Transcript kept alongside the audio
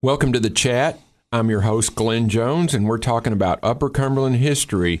Welcome to the chat. I'm your host, Glenn Jones, and we're talking about Upper Cumberland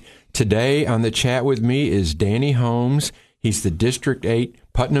history. Today on the chat with me is Danny Holmes. He's the District 8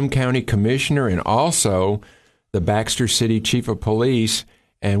 Putnam County Commissioner and also the Baxter City Chief of Police.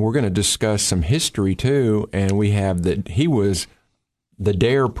 And we're going to discuss some history, too. And we have he was the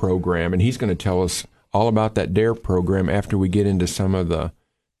D.A.R.E program, and he's going to tell us all about that D.A.R.E program after we get into some of the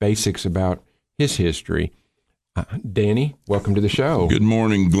basics about his history. Danny, welcome to the show. Good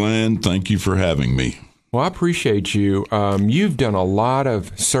morning, Glenn. Thank you for having me. Well, I appreciate you. You've done a lot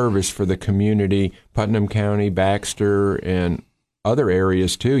of service for the community, Putnam County, Baxter, and other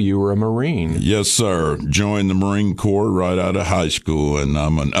areas, too. You were a Marine. Yes, sir. Joined the Marine Corps right out of high school, and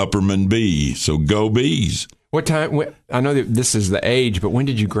I'm an Upperman B, so go Bees. What time? I know that this is the age, but when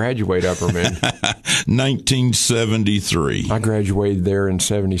did you graduate Upperman? 1973. I graduated there in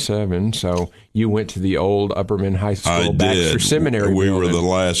 77, so you went to the old Upperman High School, Baxter Seminary. We were the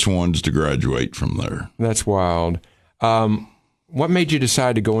last ones to graduate from there. That's wild. What made you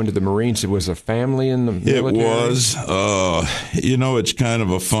decide to go into the Marines? It was a family in the military? It was. It's kind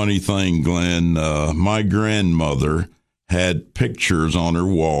of a funny thing, Glenn. My grandmother had pictures on her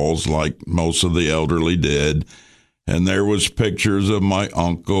walls like most of the elderly did, and there was pictures of my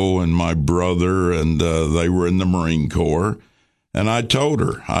uncle and my brother, and they were in the Marine Corps. And I told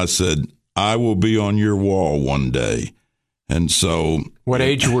her, I said, I will be on your wall one day. And so... What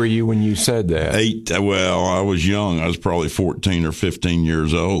age were you when you said that? 8. Well, I was young. I was probably 14 or 15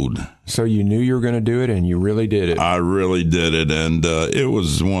 years old. So you knew you were going to do it, and you really did it. I really did it, and it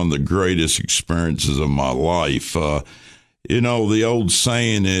was one of the greatest experiences of my life. The old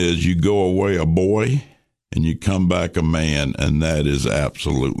saying is, you go away a boy and you come back a man, and that is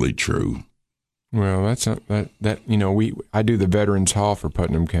absolutely true. Well, I do the Veterans Hall for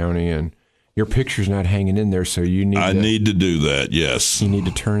Putnam County, and your picture's not hanging in there, so I need to do that, yes. You need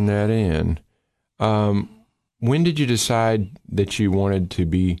to turn that in. When did you decide that you wanted to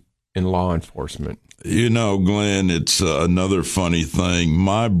be in law enforcement? Glenn, it's another funny thing.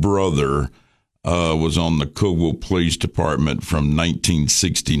 My brother was on the Cookville Police Department from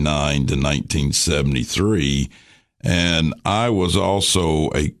 1969 to 1973, and I was also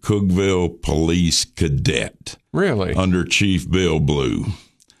a Cookville Police cadet. Really? Under Chief Bill Blue.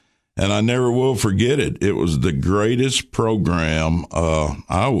 And I never will forget it. It was the greatest program.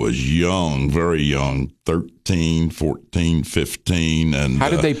 I was young, very young, 13, 14, 15. And how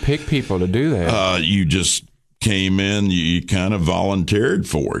did they pick people to do that? You just came in, you kind of volunteered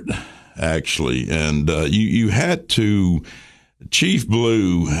for it, actually. And you had to, Chief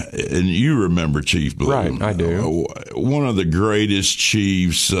Blue, and you remember Chief Blue. Right, I do. One of the greatest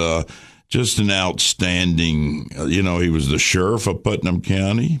chiefs, just an outstanding, he was the sheriff of Putnam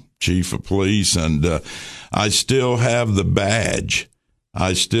County, chief of police, and I still have the badge.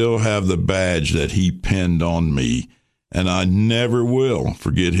 I still have the badge that he pinned on me, and I never will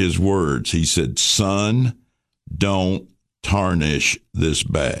forget his words. He said, "Son, don't tarnish this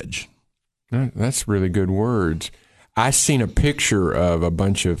badge." That's really good words. I seen a picture of a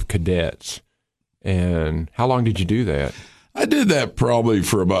bunch of cadets. And how long did you do that? I did that probably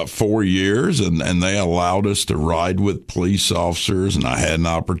for about 4 years, and they allowed us to ride with police officers, and I had an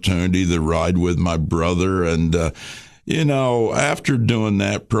opportunity to ride with my brother. And, after doing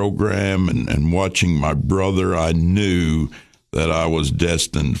that program and watching my brother, I knew that I was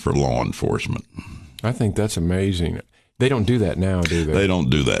destined for law enforcement. I think that's amazing. They don't do that now, do they? They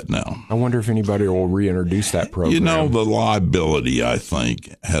don't do that now. I wonder if anybody will reintroduce that program. The liability, I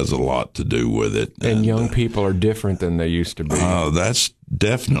think, has a lot to do with it. And young people are different than they used to be. That's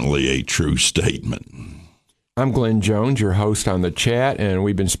definitely a true statement. I'm Glenn Jones, your host on the chat, and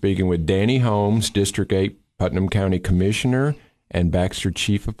we've been speaking with Danny Holmes, District 8 Putnam County Commissioner and Baxter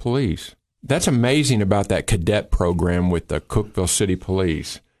Chief of Police. That's amazing about that cadet program with the Cookville City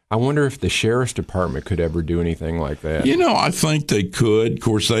Police. I wonder if the Sheriff's Department could ever do anything like that. I think they could. Of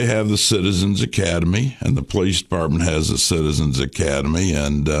course, they have the Citizens Academy, and the Police Department has the Citizens Academy.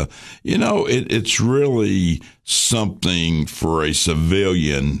 And, it's really something for a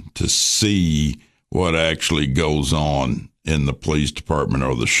civilian to see what actually goes on in the Police Department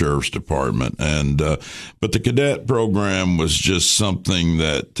or the Sheriff's Department. And but the cadet program was just something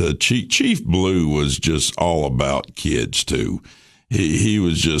that Chief Blue was just all about kids, too. He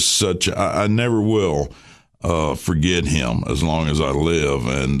was just I never will forget him as long as I live.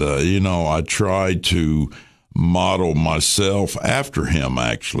 And, I try to model myself after him,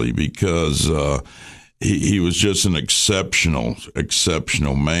 actually, because he was just an exceptional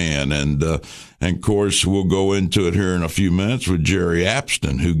man. And of course, we'll go into it here in a few minutes with Jerry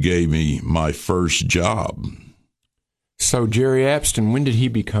Apston, who gave me my first job. So Jerry Apston, when did he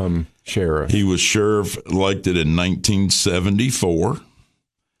become sheriff? He was sheriff elected in 1974,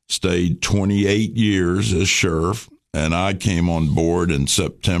 stayed 28 years as sheriff, and I came on board in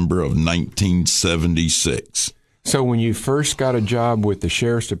September of 1976. So when you first got a job with the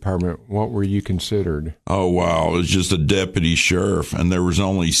sheriff's department, what were you considered? Oh, wow. It was just a deputy sheriff, and there was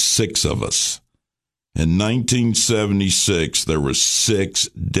only 6 of us. In 1976, there were 6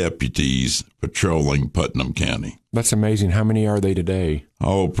 deputies patrolling Putnam County. That's amazing. How many are they today?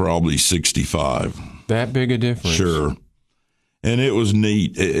 Oh, probably 65. That big a difference? Sure. And it was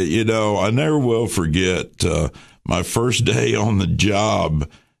neat. I never will forget my first day on the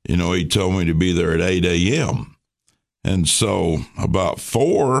job. He told me to be there at 8 a.m. And so about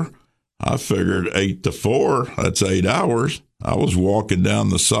 4, I figured 8 to 4, that's 8 hours. I was walking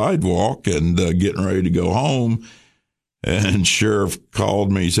down the sidewalk and getting ready to go home, and Sheriff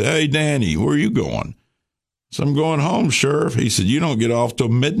called me. He said, "Hey, Danny, where are you going?" So I'm going home, Sheriff. He said, "You don't get off till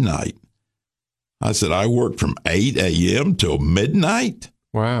midnight." I said, "I work from 8 a.m. till midnight?"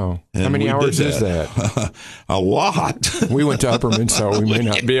 Wow. And how many hours is that? A lot. We went to Upperman, so we may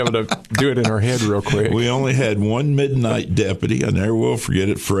not be able to do it in our head real quick. We only had one midnight deputy. I never will forget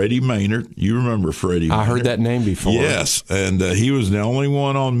it, Freddie Maynard. You remember Freddie Maynard? I heard that name before. Yes, and he was the only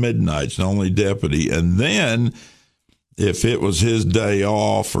one on midnights, the only deputy. And then if it was his day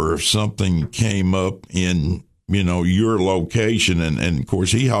off or if something came up in your location, and of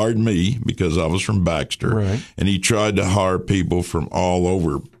course he hired me because I was from Baxter, right. And he tried to hire people from all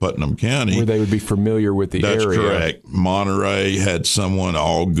over Putnam County. Where they would be familiar with the That's area. That's correct. Monterey had someone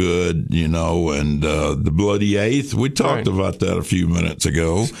all good, and the Bloody Eighth, we talked about that a few minutes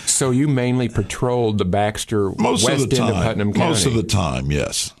ago. So you mainly patrolled the Baxter most west of the time, end of Putnam County? Most of the time,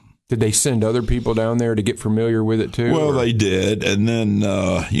 yes. Did they send other people down there to get familiar with it too? Well, they did. And then,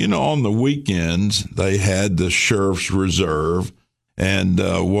 on the weekends, they had the Sheriff's Reserve. And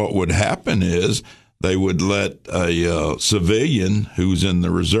what would happen is they would let a civilian who's in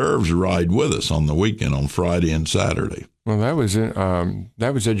the reserves ride with us on the weekend, on Friday and Saturday. Well, that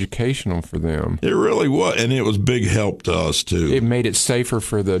was educational for them. It really was, and it was big help to us too. It made it safer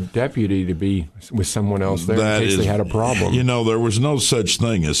for the deputy to be with someone else there in case they had a problem. There was no such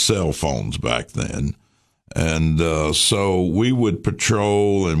thing as cell phones back then, and so we would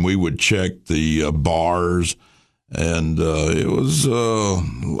patrol and we would check the bars, and it was a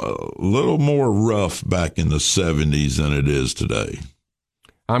little more rough back in the 70s than it is today.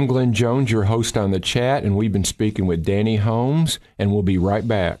 I'm Glenn Jones, your host on the chat, and we've been speaking with Danny Holmes, and we'll be right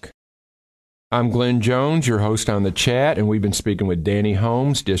back. I'm Glenn Jones, your host on the chat, and we've been speaking with Danny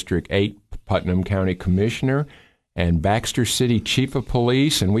Holmes, District 8 Putnam County Commissioner, and Baxter City Chief of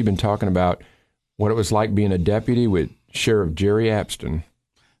Police, and we've been talking about what it was like being a deputy with Sheriff Jerry Apston.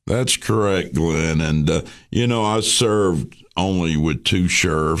 That's correct, Glenn. And, I served only with 2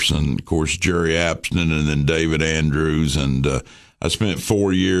 sheriffs, and, of course, Jerry Apston and then David Andrews, and I spent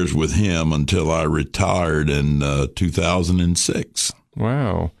 4 years with him until I retired in 2006.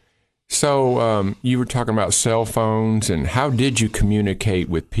 Wow. So you were talking about cell phones, and how did you communicate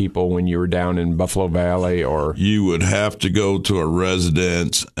with people when you were down in Buffalo Valley? Or you would have to go to a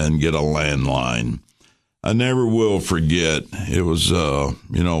residence and get a landline. I never will forget. It was,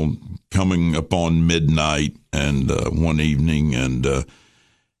 coming upon midnight and one evening, and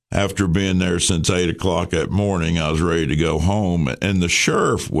after being there since 8 o'clock that morning, I was ready to go home. And the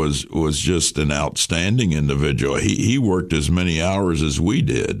sheriff was just an outstanding individual. He worked as many hours as we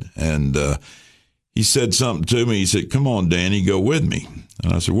did. And he said something to me. He said, "Come on, Danny, go with me."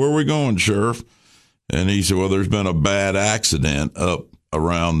 And I said, "Where are we going, Sheriff?" And he said, "Well, there's been a bad accident up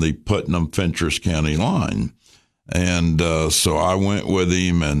around the Putnam-Fentress County line." And so I went with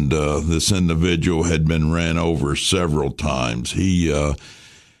him, and this individual had been ran over several times. He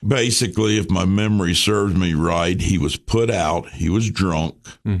basically, if my memory serves me right, he was put out. He was drunk.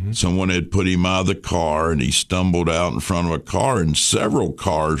 Mm-hmm. Someone had put him out of the car, and he stumbled out in front of a car, and several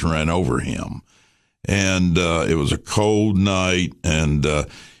cars ran over him. And it was a cold night, and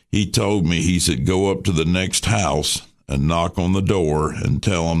he told me, he said, "Go up to the next house and knock on the door and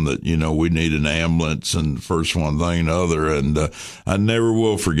tell them that, we need an ambulance," and first one thing and other. And I never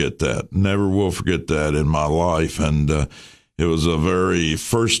will forget that. Never will forget that in my life. And it was a very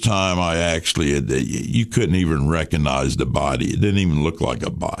first time I actually, you couldn't even recognize the body. It didn't even look like a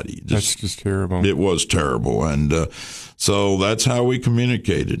body. That's just terrible. It was terrible. And so that's how we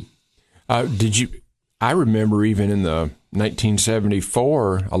communicated. I remember even in the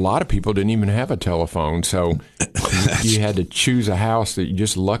 1974, a lot of people didn't even have a telephone. So you had to choose a house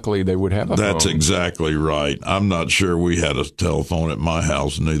that luckily they would have a phone. That's exactly right. I'm not sure we had a telephone at my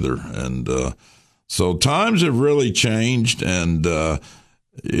house neither. And So times have really changed, and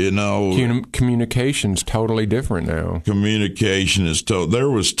Communication's totally different now. Communication is there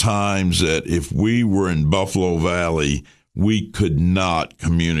was times that if we were in Buffalo Valley, we could not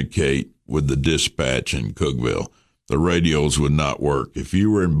communicate with the dispatch in Cookeville. The radios would not work. If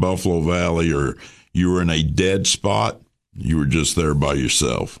you were in Buffalo Valley or you were in a dead spot, you were just there by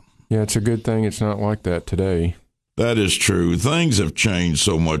yourself. Yeah, it's a good thing it's not like that today. That is true. Things have changed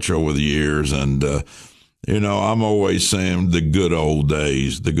so much over the years, and I'm always saying the good old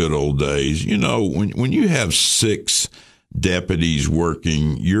days, the good old days. When you have 6 deputies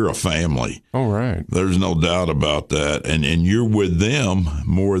working, you're a family. Oh, right. There's no doubt about that. And you're with them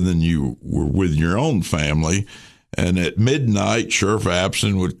more than you were with your own family. And at midnight, Sheriff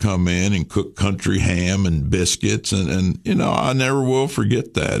Abson would come in and cook country ham and biscuits. And I never will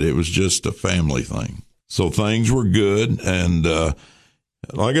forget that. It was just a family thing. So things were good. And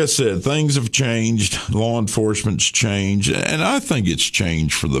like I said, things have changed. Law enforcement's changed. And I think it's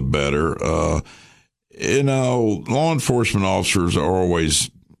changed for the better. Law enforcement officers are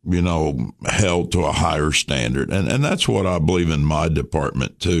always, held to a higher standard. And that's what I believe in my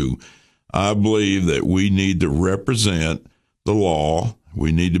department, too. I believe that we need to represent the law.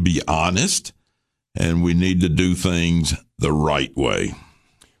 We need to be honest, and we need to do things the right way.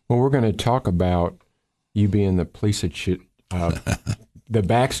 Well, we're going to talk about you being the the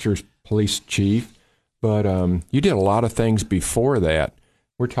Baxter's police chief, but you did a lot of things before that.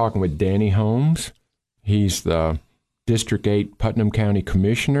 We're talking with Danny Holmes. He's the District 8 Putnam County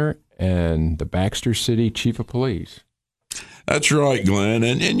Commissioner and the Baxter City Chief of Police. That's right, Glenn.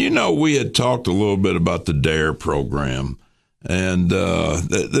 And we had talked a little bit about the D.A.R.E program. And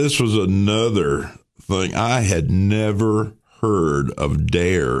this was another thing. I had never heard of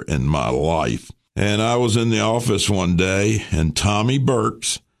D.A.R.E in my life. And I was in the office one day, and Tommy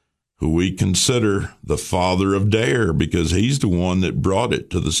Burks, who we consider the father of D.A.R.E because he's the one that brought it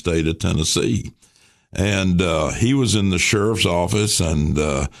to the state of Tennessee. And he was in the sheriff's office, and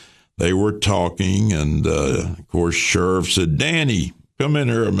they were talking, and of course, Sheriff said, "Danny, come in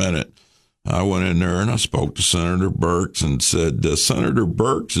here a minute." I went in there and I spoke to Senator Burks and said, Senator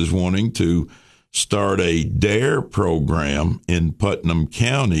Burks is wanting to start a D.A.R.E program in Putnam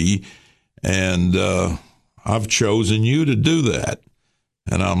County, and I've chosen you to do that.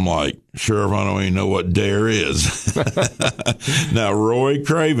 And I'm like, Sheriff, I don't even know what D.A.R.E is. Now, Roy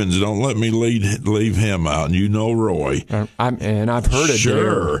Cravens, don't let me leave him out. And you know Roy. I've heard of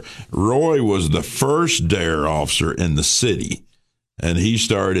Sure. D.A.R.E. Roy was the first D.A.R.E officer in the city, and he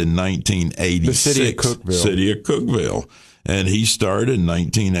started in 1986. The city of Cookeville. City of Cookeville. And he started in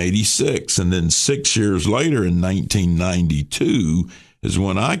 1986. And then 6 years later, in 1992, is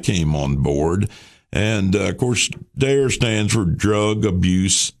when I came on board. And, of course, D.A.R.E stands for Drug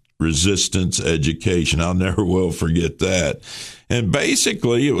Abuse Resistance Education. I'll never will forget that. And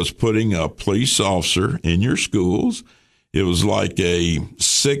basically, it was putting a police officer in your schools. It was like a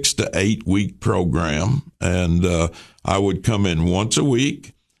 6 to 8 week program. And I would come in once a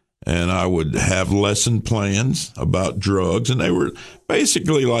week, and I would have lesson plans about drugs. And they were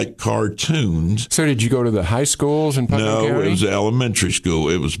basically like cartoons. So did you go to the high schools in Putnam County? No, it was elementary school.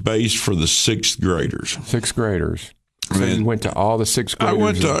 It was based for the 6th graders. 6th graders. So you went to all the 6th graders? I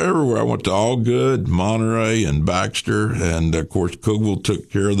went to everywhere. I went to Allgood, Monterey, and Baxter. And, of course, Cookeville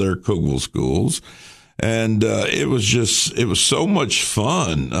took care of their Cookeville schools. And it was so much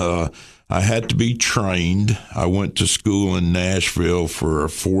fun. I had to be trained. I went to school in Nashville for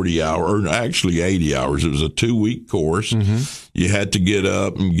 40 hours, or actually 80 hours. It was a 2-week course. Mm-hmm. You had to get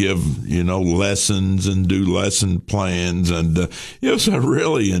up and give, lessons and do lesson plans. And it was a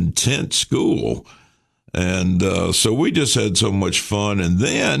really intense school. And so we just had so much fun. And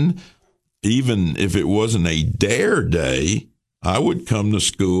then, even if it wasn't a D.A.R.E day, I would come to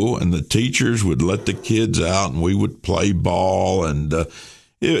school and the teachers would let the kids out and we would play ball. And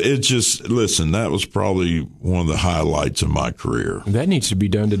it just, listen, that was probably one of the highlights of my career. That needs to be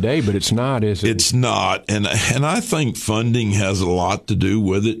done today, but it's not, is it? It's not. And I think funding has a lot to do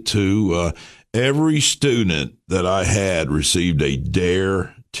with it, too. Every student that I had received a D.A.R.E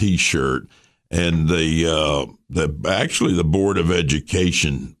T-shirt. And actually the Board of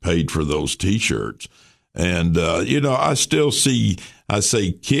Education paid for those T-shirts. And, I still see, I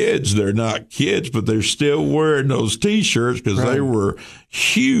say kids, they're not kids, but they're still wearing those T-shirts because They were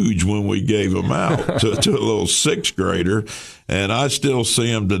huge when we gave them out to a little 6th grader. And I still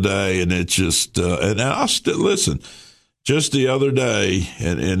see them today. And it's just, and I still, listen, just the other day,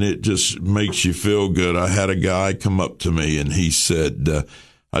 and it just makes you feel good. I had a guy come up to me and he said,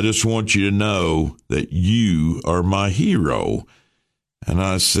 I just want you to know that you are my hero. And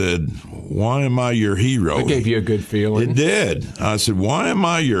I said, why am I your hero? It gave you a good feeling. It did. I said, why am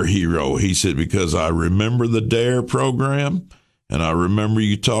I your hero? He said, because I remember the D.A.R.E program, and I remember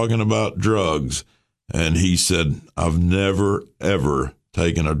you talking about drugs. And he said, I've never, ever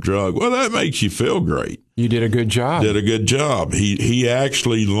taken a drug. Well, that makes you feel great. You did a good job. Did a good job. He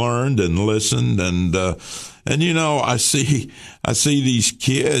actually learned and listened, and you know, I see these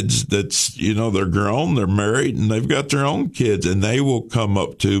kids that's, you know, they're grown, they're married, and they've got their own kids, and they will come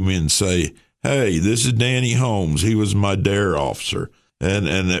up to me and say, hey, this is Danny Holmes. He was my D.A.R.E officer. And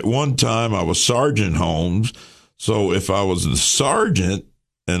at one time I was Sergeant Holmes. So if I was the sergeant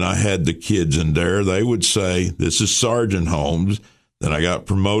and I had the kids in D.A.R.E, they would say, this is Sergeant Holmes. Then I got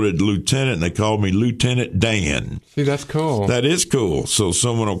promoted to lieutenant, and they called me Lieutenant Dan. See, that's cool. That is cool. So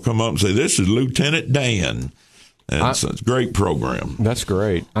someone will come up and say, this is Lieutenant Dan. And so it's a great program. That's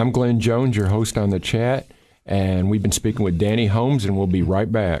great. I'm Glenn Jones, your host on the chat, and we've been speaking with Danny Holmes, and we'll be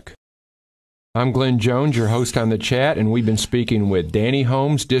right back. I'm Glenn Jones, your host on the chat, and we've been speaking with Danny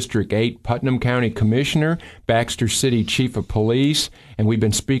Holmes, District 8 Putnam County Commissioner, Baxter City Chief of Police, and we've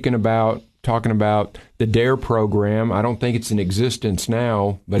been talking about the D.A.R.E program. I don't think it's in existence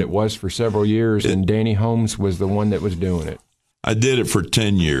now, but it was for several years, and Danny Holmes was the one that was doing it. I did it for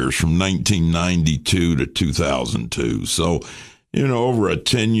 10 years, from 1992 to 2002. So, you know, over a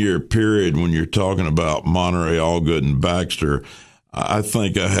 10-year period, when you're talking about Monterey, Allgood, and Baxter, I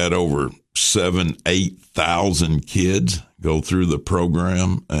think I had over 8,000 kids go through the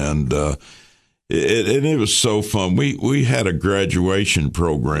program, and it was so fun. We had a graduation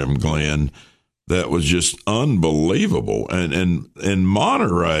program, Glenn, that was just unbelievable. And in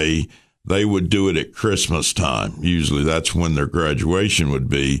Monterey, they would do it at Christmas time. Usually that's when their graduation would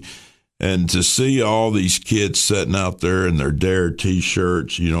be. And to see all these kids sitting out there in their D.A.R.E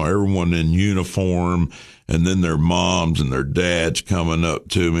T-shirts, you know, everyone in uniform, and then their moms and their dads coming up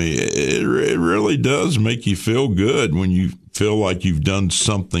to me, it really does make you feel good when you feel like you've done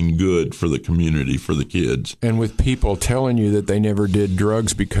something good for the community, for the kids. And with people telling you that they never did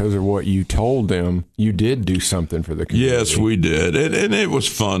drugs because of what you told them, you did do something for the community. Yes, we did. And it was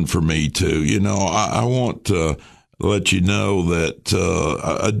fun for me, too. You know, I want to let you know that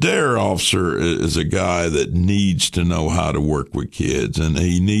a D.A.R.E officer is a guy that needs to know how to work with kids, and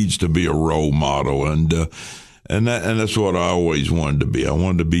he needs to be a role model. And that's what I always wanted to be. I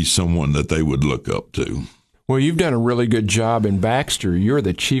wanted to be someone that they would look up to. Well, you've done a really good job in Baxter. You're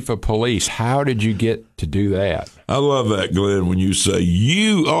the chief of police. How did you get to do that? I love that, Glenn, when you say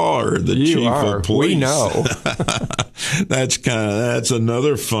you are the chief of police. We know. That's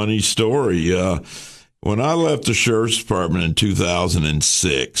another funny story. When I left the Sheriff's Department in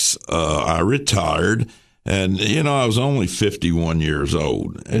 2006, I retired. And, you know, I was only 51 years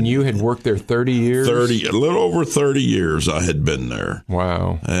old. And you had worked there 30 years? A little over 30 years I had been there.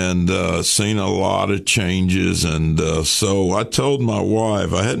 Wow. And seen a lot of changes. And so I told my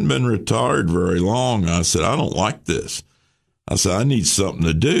wife, I hadn't been retired very long. I said, I don't like this. I said, I need something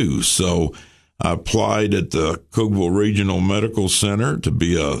to do. So I applied at the Cookeville Regional Medical Center to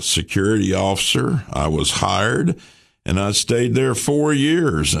be a security officer. I was hired, and I stayed there 4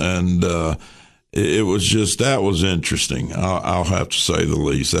 years. And it was just, that was interesting. I'll have to say the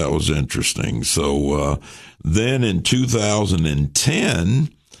least. That was interesting. So then in 2010,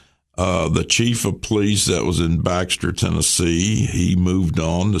 the chief of police that was in Baxter, Tennessee, he moved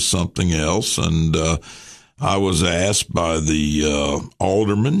on to something else. And I was asked by the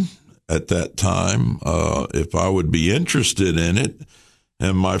alderman at that time if I would be interested in it.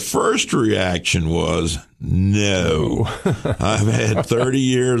 And my first reaction was, no. I've had 30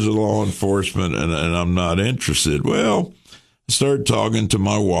 years of law enforcement, and I'm not interested. Well, I started talking to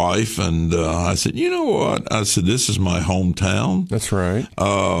my wife, and I said, you know what? I said, this is my hometown. That's right.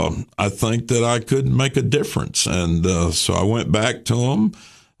 I think that I could make a difference. And so I went back to him.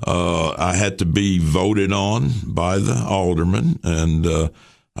 I had to be voted on by the alderman, and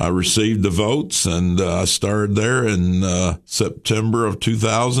I received the votes, and I started there in September of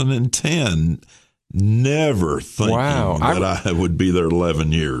 2010, never thinking that I would be there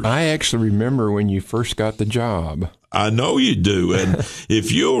 11 years. I actually remember when you first got the job. I know you do. And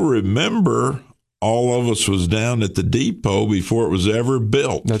if you'll remember, all of us was down at the depot before it was ever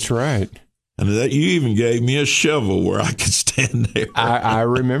built. That's right. And that you even gave me a shovel where I could stand there. I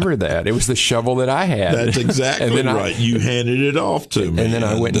remember that. It was the shovel that I had. That's exactly right. You handed it off to me. And then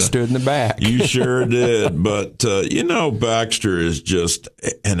I went and stood in the back. You sure did. But, you know, Baxter is just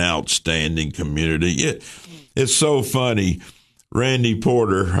an outstanding community. It's so funny. Randy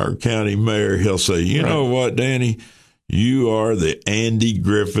Porter, our county mayor, he'll say, you know what, Danny? You are the Andy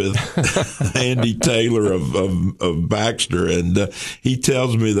Griffith, Andy Taylor of Baxter, and he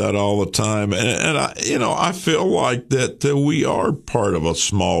tells me that all the time. And I feel like that we are part of a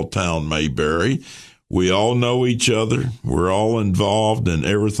small town, Mayberry. We all know each other. We're all involved in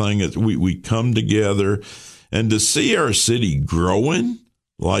everything. We come together, and to see our city growing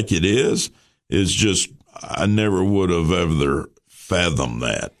like it is just, I never would have ever fathomed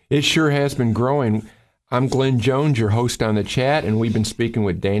that. It sure has been growing. I'm Glenn Jones, your host on the chat, and we've been speaking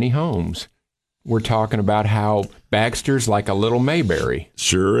with Danny Holmes. We're talking about how Baxter's like a little Mayberry.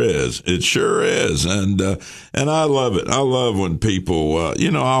 Sure is. It sure is. And I love it. I love when people,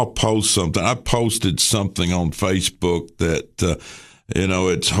 I'll post something. I posted something on Facebook that,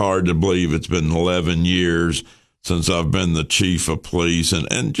 it's hard to believe it's been 11 years since I've been the chief of police,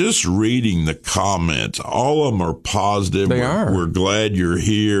 and just reading the comments, all of them are positive. They are. We're glad you're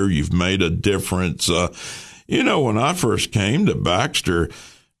here. You've made a difference. When I first came to Baxter,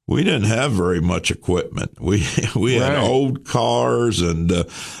 we didn't have very much equipment. We had old cars and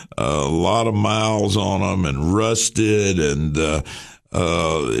a lot of miles on them and rusted, and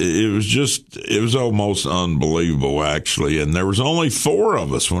it was almost unbelievable, actually. And there was only 4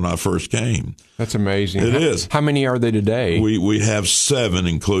 of us when I first came. That's amazing. It is. How many are they today? We have 7,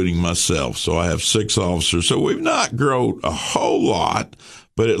 including myself. So I have 6 officers. So we've not grown a whole lot,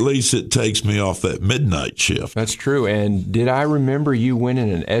 but at least it takes me off that midnight shift. That's true. And did I remember you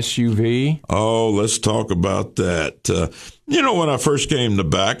winning an SUV? Oh, let's talk about that. When I first came to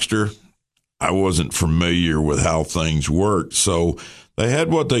Baxter, I wasn't familiar with how things worked. So they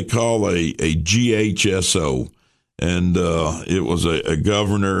had what they call a GHSO. And it was a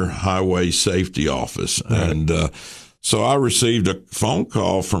governor highway safety office. Right. And so I received a phone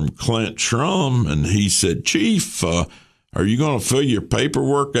call from Clint Shrum, and he said, Chief, are you going to fill your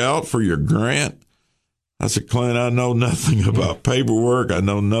paperwork out for your grant? I said, Clint, I know nothing about paperwork. I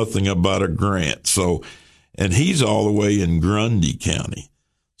know nothing about a grant. So, and he's all the way in Grundy County.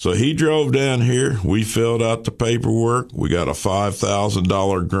 So he drove down here. We filled out the paperwork. We got a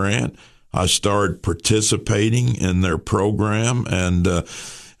 $5,000 grant. I started participating in their program, and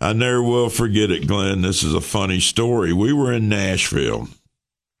I never will forget it, Glenn. This is a funny story. We were in Nashville.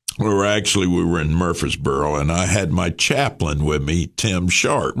 We were in Murfreesboro, and I had my chaplain with me, Tim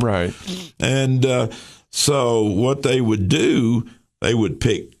Sharp. Right. And so what they would do, they would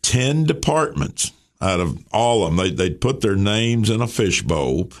pick 10 departments out of all of them. They'd put their names in a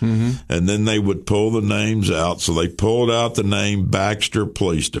fishbowl, and then they would pull the names out. So they pulled out the name Baxter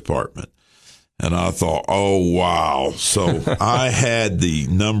Police Department. And I thought, oh, wow. So I had the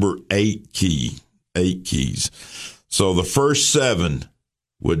number 8 keys. So the first 7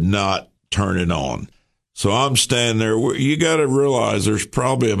 would not turn it on. So I'm standing there. You got to realize there's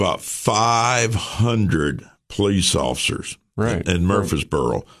probably about 500 police officers in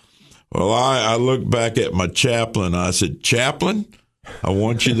Murfreesboro. Well, I looked back at my chaplain. I said, Chaplain, I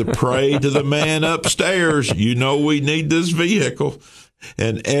want you to pray to the man upstairs. You know we need this vehicle.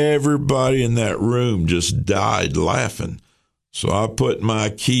 And everybody in that room just died laughing. So I put my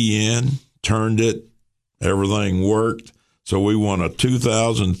key in, turned it, everything worked. So we won a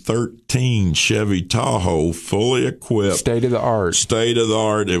 2013 Chevy Tahoe, fully equipped. State of the art. State of the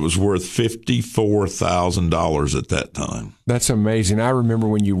art. It was worth $54,000 at that time. That's amazing. I remember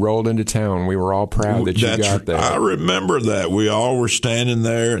when you rolled into town, we were all proud that you got there. I remember that. We all were standing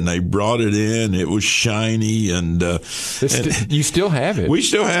there, and they brought it in. It was shiny, and you still have it. We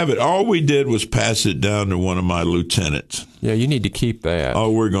still have it. All we did was pass it down to one of my lieutenants. Yeah, you need to keep that.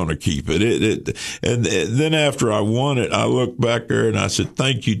 Oh, we're going to keep it. And then after I won it, I looked back there and I said,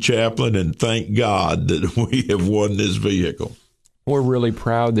 thank you, Chaplain, and thank God that we have won this vehicle. We're really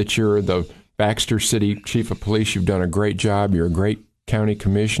proud that you're the Baxter City Chief of Police. You've done a great job. You're a great county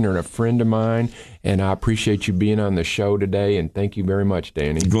commissioner and a friend of mine, and I appreciate you being on the show today, and thank you very much,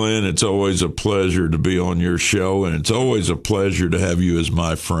 Danny. Glenn, it's always a pleasure to be on your show, and it's always a pleasure to have you as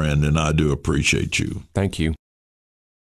my friend, and I do appreciate you. Thank you.